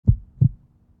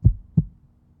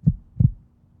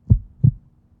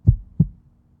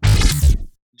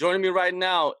Joining me right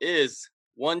now is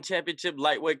one championship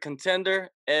lightweight contender,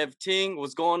 Ev Ting.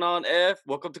 What's going on, Ev?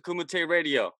 Welcome to Kumite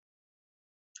Radio.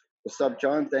 What's up,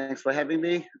 John? Thanks for having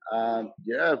me.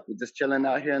 Yeah, we're just chilling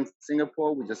out here in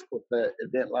Singapore. We just put the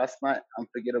event last night,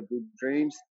 Unforgettable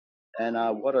Dreams, and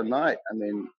what a night!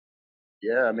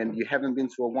 You haven't been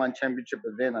to a one championship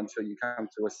event until you come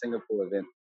to a Singapore event.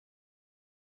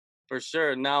 For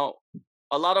sure. Now,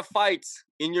 a lot of fights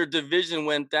in your division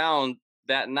went down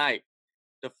that night.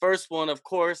 The first one, of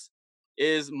course,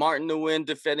 is Martin Nguyen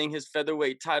defending his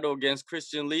featherweight title against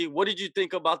Christian Lee. What did you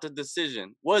think about the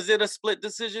decision? Was it a split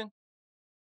decision?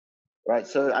 Right.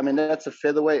 So, that's a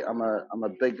featherweight. I'm a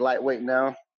big lightweight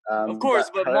now. Of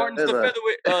course, but Martin's the However,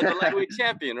 featherweight, the lightweight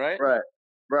champion, right?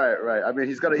 right, right.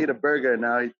 He's got to eat a burger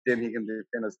now. Then he can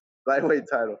defend his lightweight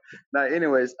title. Now,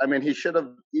 anyways, he should have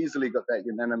easily got that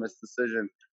unanimous decision.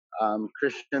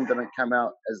 Christian didn't come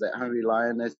out as that hungry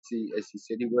lion as he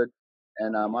said he would,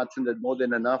 and Martin did more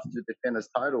than enough to defend his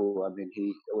title.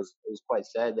 It was quite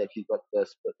sad that he got the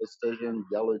split decision,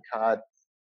 yellow card,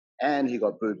 and he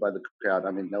got booed by the crowd.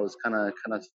 That was kind of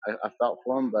I felt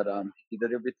for him, but he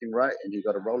did everything right, and he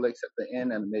got a Rolex at the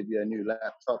end and maybe a new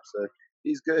laptop. So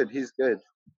he's good. He's good.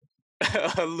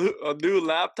 A new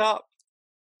laptop?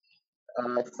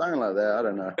 Something like that. I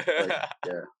don't know.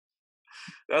 Yeah.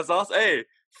 That's awesome. Hey,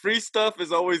 free stuff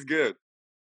is always good.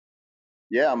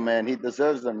 Yeah, man, he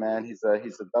deserves it, man. He's a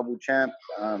double champ.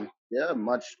 Yeah,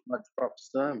 much props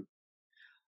to him.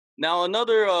 Now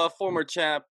another former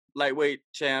champ, lightweight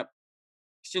champ,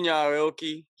 Shinya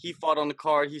Aoki, he fought on the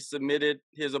card. He submitted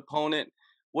his opponent.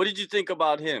 What did you think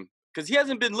about him? Because he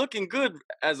hasn't been looking good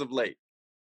as of late.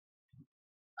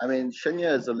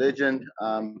 Shinya is a legend,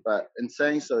 but in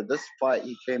saying so, this fight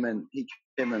he came in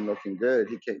looking good.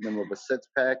 He came in with a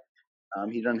six-pack.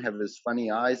 He didn't have his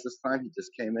funny eyes this time. He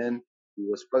just came in. He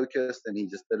was focused and he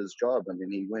just did his job.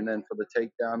 He went in for the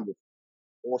takedown with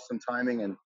awesome timing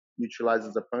and neutralized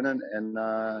his opponent and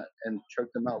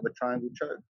choked him out with a triangle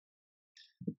choke.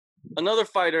 Another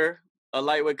fighter, a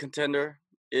lightweight contender,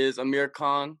 is Amir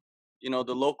Khan,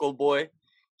 the local boy.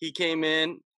 He came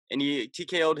in and he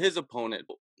TKO'd his opponent.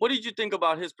 What did you think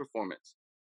about his performance?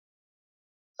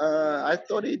 I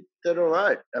thought he did all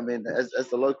right. As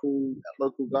the local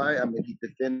guy, he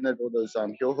defended all those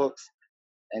heel hooks,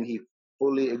 and he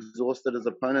fully exhausted his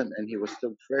opponent, and he was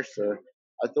still fresh. So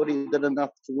I thought he did enough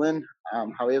to win.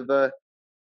 However,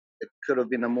 it could have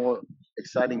been a more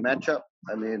exciting matchup.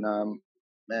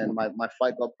 My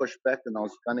fight got pushed back, and I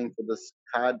was gunning for this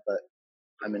card, but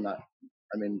I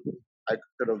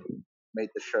could have made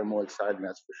the show more exciting.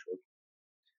 That's for sure.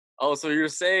 Oh, so you're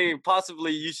saying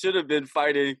possibly you should have been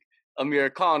fighting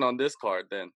Amir Khan on this card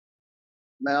then?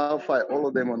 Man, I'll fight all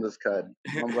of them on this card,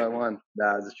 one by one.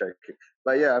 Nah, just joking.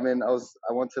 But yeah, I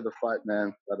wanted to fight,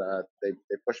 man, but they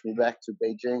pushed me back to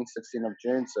Beijing, 16th of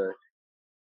June. So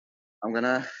I'm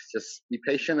gonna just be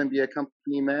patient and be a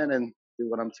company man and do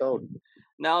what I'm told.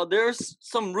 Now, there's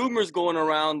some rumors going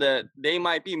around that they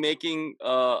might be making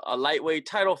a lightweight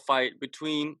title fight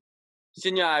between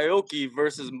Shinya Aoki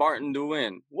versus Martin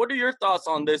Nguyen. What are your thoughts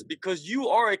on this? Because you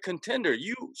are a contender.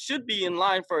 You should be in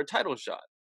line for a title shot.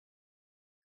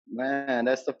 Man,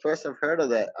 that's the first I've heard of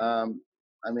that.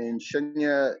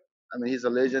 Shinya, he's a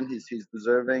legend. He's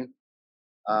deserving.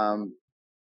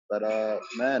 But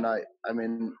man, I'm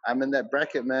in that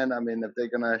bracket, man. If they're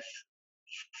gonna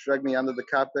shrug me under the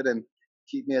carpet and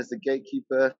keep me as the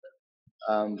gatekeeper,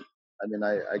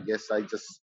 I guess I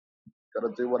just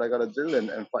gotta do what I gotta do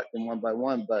and fight them one by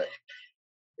one. But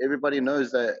everybody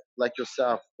knows that, like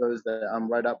yourself, knows that I'm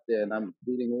right up there, and I'm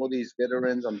beating all these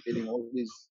veterans. I'm beating all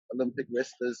these Olympic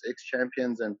wrestlers,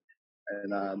 ex-champions, and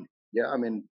I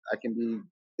can be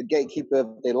the gatekeeper if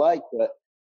they like, but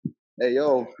hey,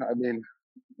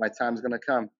 my time's gonna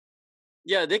come.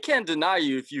 Yeah, they can't deny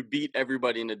you if you beat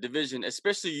everybody in the division,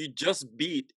 especially you just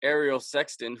beat Ariel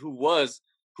Sexton,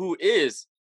 who is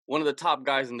one of the top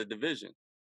guys in the division.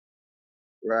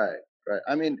 Right.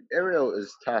 Ariel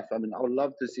is tough. I would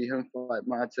love to see him fight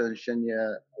Martin,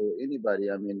 Shinya, or anybody.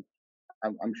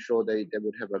 I'm sure they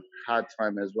would have a hard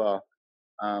time as well.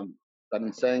 But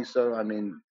in saying so,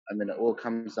 it all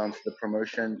comes down to the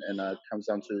promotion and comes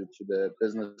down to the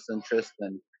business interest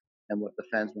and what the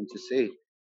fans want to see.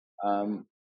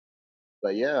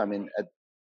 But yeah,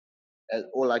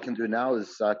 all I can do now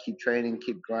is keep training,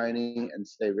 keep grinding, and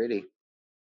stay ready.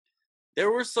 There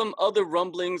were some other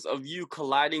rumblings of you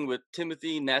colliding with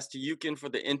Timothy Nastyukhin for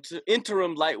the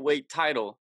interim lightweight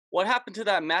title. What happened to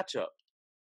that matchup?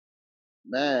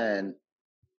 Man,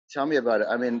 tell me about it.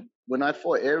 When I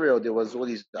fought Ariel, there was all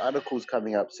these articles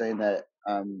coming up saying that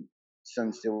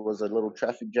since there was a little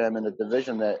traffic jam in the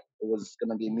division, that it was going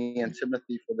to be me and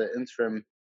Timothy for the interim,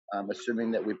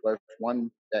 assuming that we both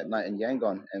won that night in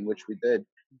Yangon, and which we did.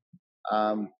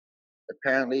 Um,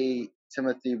 Apparently,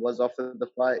 Timothy was offered the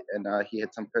fight, and he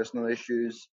had some personal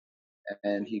issues,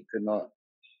 and he could not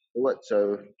do it.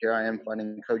 So here I am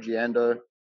fighting Koji Ando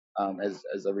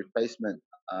as a replacement.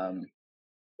 Um,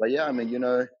 but yeah, I mean,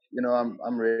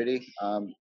 I'm ready.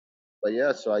 But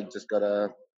yeah, so I just gotta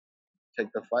take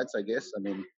the fights, I guess. I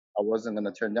mean, I wasn't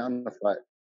gonna turn down the fight,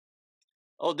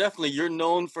 Oh, definitely. You're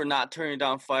known for not turning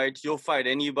down fights. You'll fight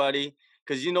anybody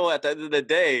because you know at the end of the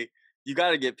day, you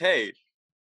got to get paid.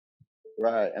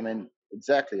 right? I mean,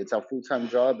 exactly. It's our full time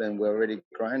job, and we're already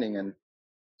grinding, and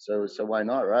so why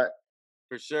not, right?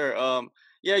 For sure.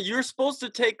 Yeah, you're supposed to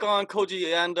take on Koji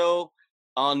Ando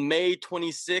on May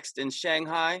 26th in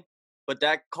Shanghai, but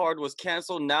that card was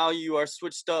canceled. Now you are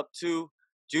switched up to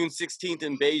June 16th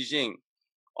in Beijing.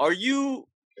 Are you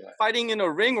Yeah. fighting in a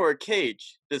ring or a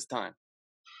cage this time?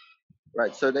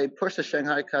 Right. So they pushed the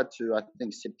Shanghai card to I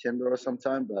think September or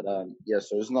sometime, but yeah,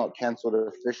 so it's not cancelled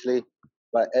officially,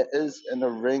 but it is in the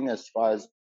ring as far as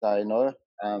I know.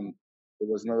 There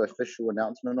was no official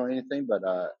announcement or anything, but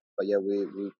yeah,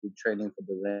 we're training for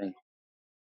the ring.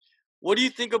 What do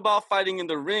you think about fighting in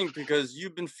the ring? Because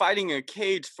you've been fighting in a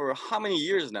cage for how many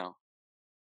years now?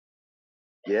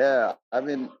 Yeah, I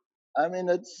mean,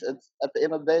 it's at the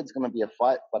end of the day, it's gonna be a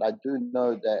fight, but I do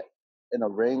know that in a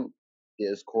ring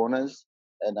there's corners,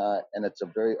 and it's a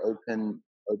very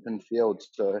open field.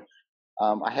 So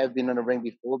I have been in a ring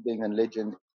before, being in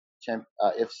Legend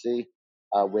FC,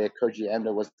 where Koji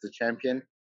Ando was the champion.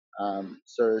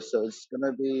 So it's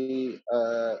gonna be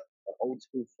an old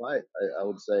school fight, I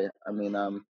would say. I mean,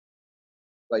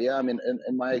 but yeah, I mean,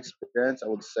 in my experience, I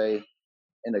would say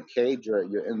in a cage,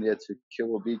 you're in there to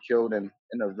kill or be killed, and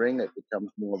in a ring, it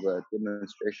becomes more of a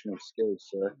demonstration of skills.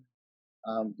 So,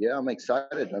 yeah, I'm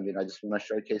excited. I mean, I just want to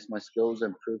showcase my skills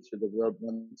and prove to the world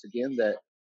once again that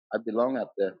I belong out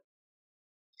there.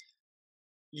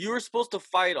 You were supposed to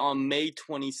fight on May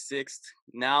 26th.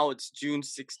 Now it's June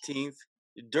 16th.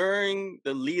 During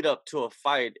the lead up to a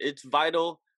fight, it's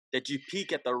vital that you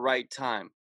peak at the right time.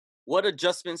 What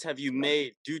adjustments have you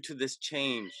made due to this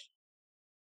change?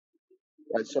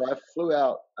 Right, so I flew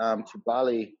out to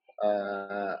Bali,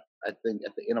 I think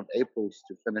at the end of April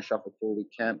to finish off a 4 week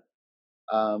camp.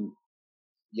 Um,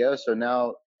 yeah, so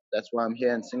now that's why I'm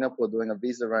here in Singapore doing a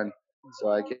visa run,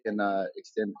 so I can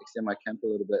extend my camp a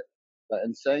little bit. But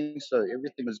in saying so,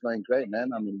 everything is going great,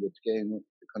 man. I mean, we're getting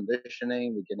the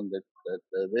conditioning, we're getting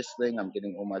the wrestling, I'm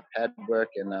getting all my pad work,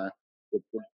 and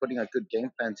we're putting a good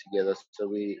game plan together. So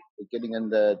we're getting in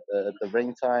the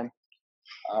ring time.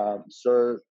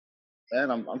 So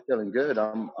man, I'm feeling good.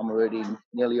 I'm already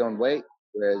nearly on weight,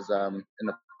 whereas in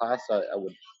the past I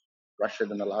would rush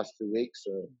it in the last 2 weeks.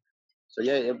 So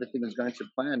yeah, everything is going to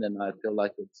plan, and I feel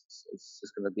like it's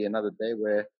just going to be another day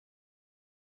where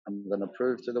I'm going to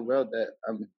prove to the world that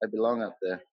I belong out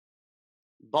there.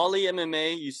 Bali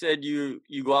MMA, you said you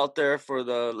go out there for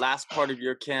the last part of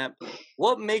your camp.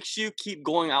 What makes you keep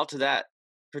going out to that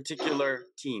particular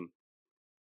team?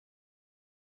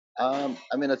 I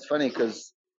mean, it's funny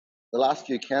because the last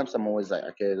few camps, I'm always like,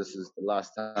 okay, this is the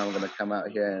last time I'm gonna come out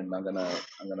here, and I'm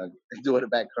gonna do it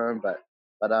back home. But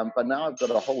now I've got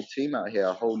a whole team out here,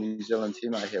 a whole New Zealand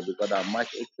team out here. We've got Mike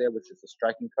Eclair, which is a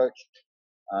striking coach.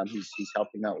 He's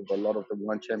helping out with a lot of the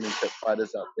one championship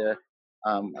fighters out there.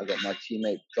 I got my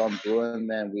teammate John Bruin.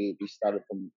 Man, we started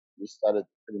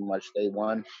pretty much day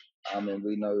one, and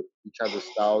we know each other's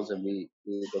styles, and we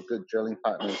got good drilling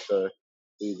partners. So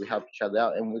we help each other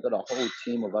out, and we got a whole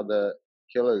team of other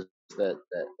killers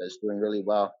that's doing really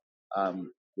well.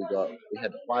 We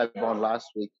had 5 on last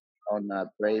week on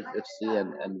Brave FC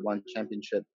and one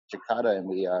championship Jakarta, and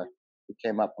we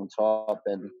came up on top,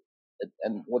 and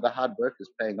all the hard work is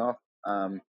paying off.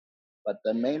 But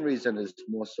the main reason is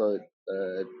more so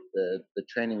the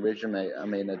training regime. I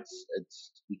mean,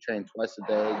 it's you train twice a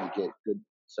day, you get good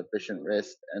sufficient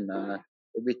rest, and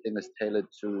everything is tailored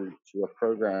to a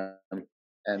program.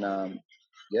 And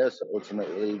yeah, so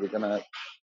ultimately we're gonna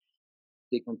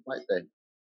peak on fight day.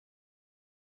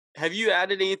 Have you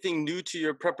added anything new to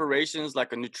your preparations,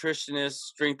 like a nutritionist,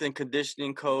 strength and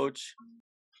conditioning coach?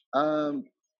 Um,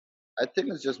 I think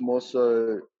it's just more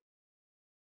so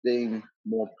being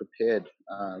more prepared.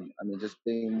 I mean, just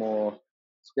spending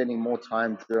more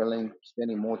time drilling,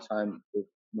 spending more time with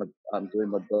doing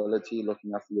mobility,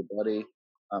 looking after your body,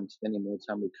 spending more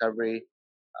time recovery,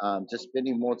 just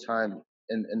spending more time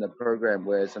in the program.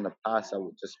 Whereas in the past, I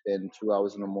would just spend 2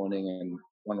 hours in the morning and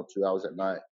 1 or 2 hours at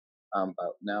night.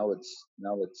 But now it's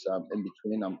in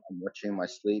between. I'm watching my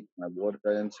sleep, my water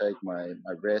intake, my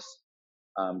rest.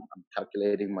 I'm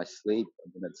calculating my sleep. I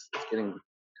mean, it's getting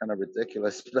kind of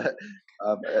ridiculous, but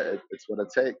it's what it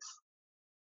takes.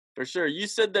 For sure. You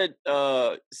said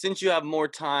that since you have more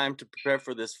time to prepare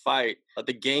for this fight,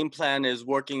 the game plan is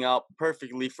working out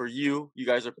perfectly for you.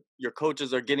 Your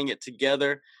coaches are getting it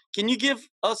together. Can you give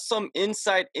us some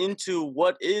insight into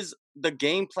what is the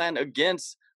game plan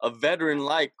against a veteran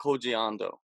like Koji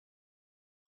Ando?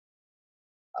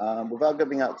 Without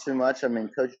giving out too much, I mean,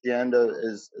 Coach Giando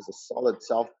is a solid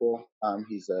southpaw.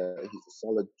 He's a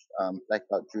solid black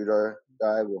belt judo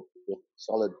guy with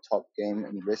solid top game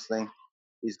in wrestling.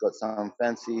 He's got some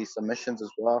fancy submissions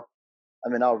as well. I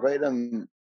mean, I'll rate him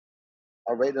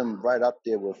right up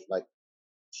there with like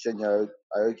Shinya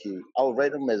Aoki. I'll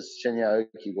rate him as Shinya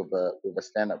Aoki with a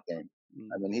stand up game.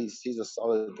 I mean, he's a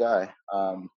solid guy.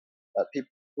 But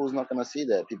people's not gonna see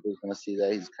that. People's gonna see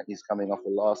that he's coming off a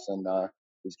loss and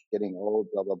he's getting old,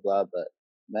 blah blah blah. But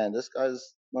man, this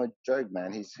guy's no joke,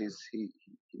 man. He's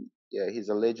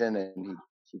a legend, and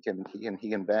he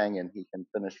can bang and he can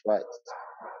finish fights.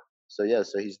 So yeah,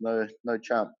 so he's no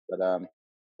chump. But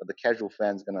the casual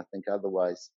fan's gonna think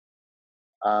otherwise.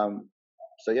 Um,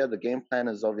 so yeah, the game plan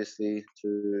is obviously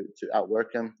to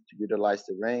outwork him, to utilize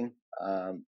the ring,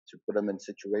 to put him in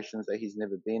situations that he's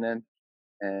never been in,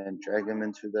 and drag him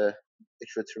into the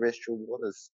extraterrestrial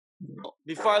waters.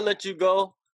 Before I let you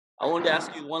go, I wanted to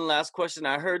ask you one last question.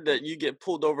 I heard that you get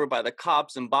pulled over by the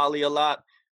cops in Bali a lot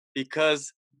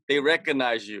because they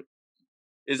recognize you.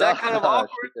 Is that kind of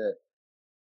awkward? Shit.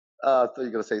 I thought you were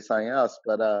gonna say something else,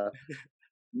 but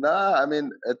nah. I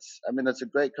mean it's a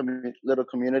great little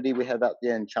community we have out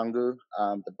there in Canggu.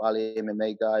 The Bali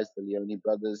MMA guys, the Leone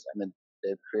brothers. I mean,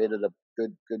 they've created a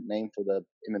good name for the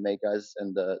MMA guys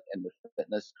and the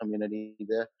fitness community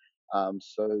there.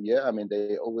 So yeah, I mean,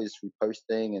 they always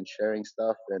reposting and sharing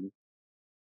stuff and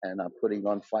putting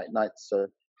on fight nights. So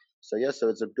yeah, so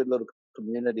it's a good little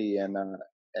community, and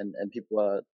people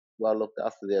are well looked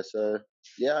after there. So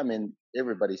yeah, I mean,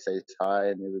 everybody says hi,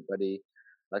 and everybody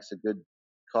likes a good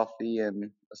coffee and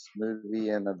a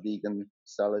smoothie and a vegan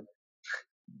salad.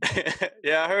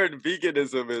 Yeah, I heard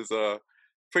veganism is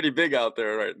pretty big out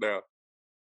there right now.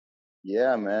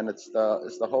 Yeah, man, it's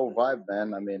the whole vibe,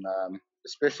 man. I mean,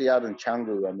 especially out in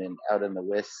Canggu. I mean, out in the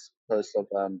west coast of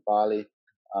Bali.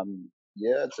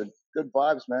 Yeah, it's a good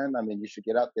vibes, man. I mean, you should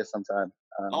get out there sometime.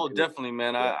 Oh, definitely,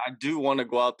 man. Yeah, I do want to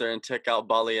go out there and check out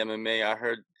Bali MMA. I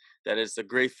heard that it's a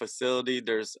great facility.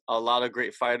 There's a lot of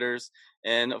great fighters.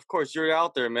 And of course, you're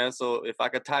out there, man. So if I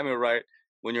could time it right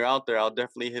when you're out there, I'll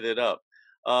definitely hit it up.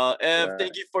 Ev, right.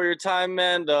 thank you for your time,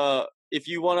 man. If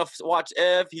you want to watch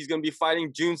Ev, he's going to be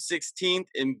fighting June 16th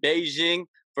in Beijing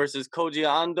versus Koji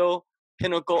Ando,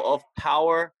 Pinnacle of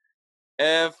Power.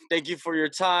 Ev, thank you for your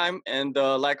time. And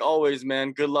like always,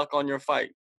 man, good luck on your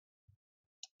fight.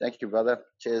 Thank you, brother.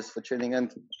 Cheers for tuning in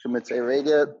to Kumite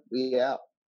Radio. We out.